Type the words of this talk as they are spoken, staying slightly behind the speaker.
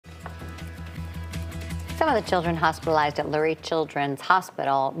Some of the children hospitalized at Lurie Children's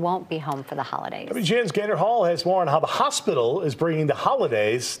Hospital won't be home for the holidays. WGN's Gaynor Hall has more on how the hospital is bringing the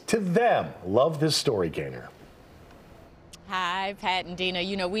holidays to them. Love this story, Gaynor. Hi, Pat and Dina.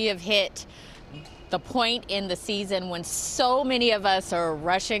 You know, we have hit the point in the season when so many of us are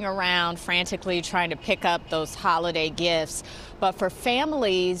rushing around frantically trying to pick up those holiday gifts. But for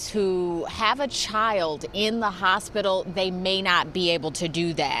families who have a child in the hospital, they may not be able to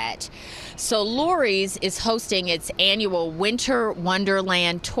do that. So Lurie's is hosting its annual Winter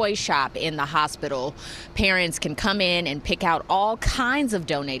Wonderland toy shop in the hospital. Parents can come in and pick out all kinds of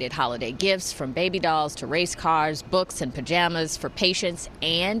donated holiday gifts, from baby dolls to race cars, books and pajamas for patients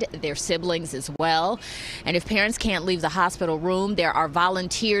and their siblings as well. And if parents can't leave the hospital room, there are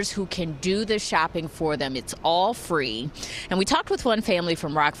volunteers who can do the shopping for them. It's all free. And we talked with one family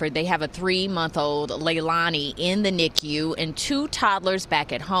from Rockford. They have a 3-month-old Leilani in the NICU and 2 toddlers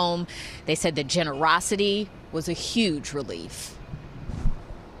back at home. They said the generosity was a huge relief.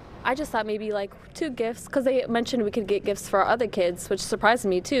 I just thought maybe like 2 gifts, because they mentioned we could get gifts for our other kids, which surprised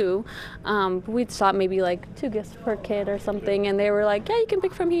me too. We thought maybe like 2 gifts per kid or something, and they were like, yeah, you can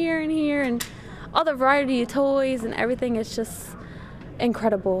pick from here, and all the variety of toys and everything is just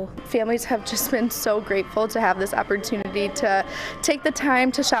incredible. Families have just been so grateful to have this opportunity to take the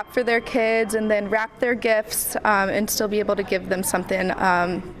time to shop for their kids and then wrap their gifts and still be able to give them something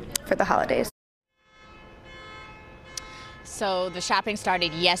for the holidays. So the shopping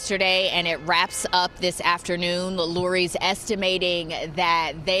started yesterday and it wraps up this afternoon. Lurie's estimating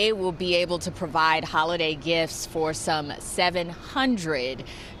that they will be able to provide holiday gifts for some 700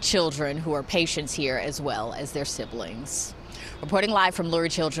 children who are patients here, as well as their siblings. Reporting live from Lurie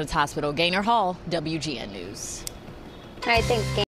Children's Hospital, Gaynor Hall, WGN News. All right, thanks, Gaynor.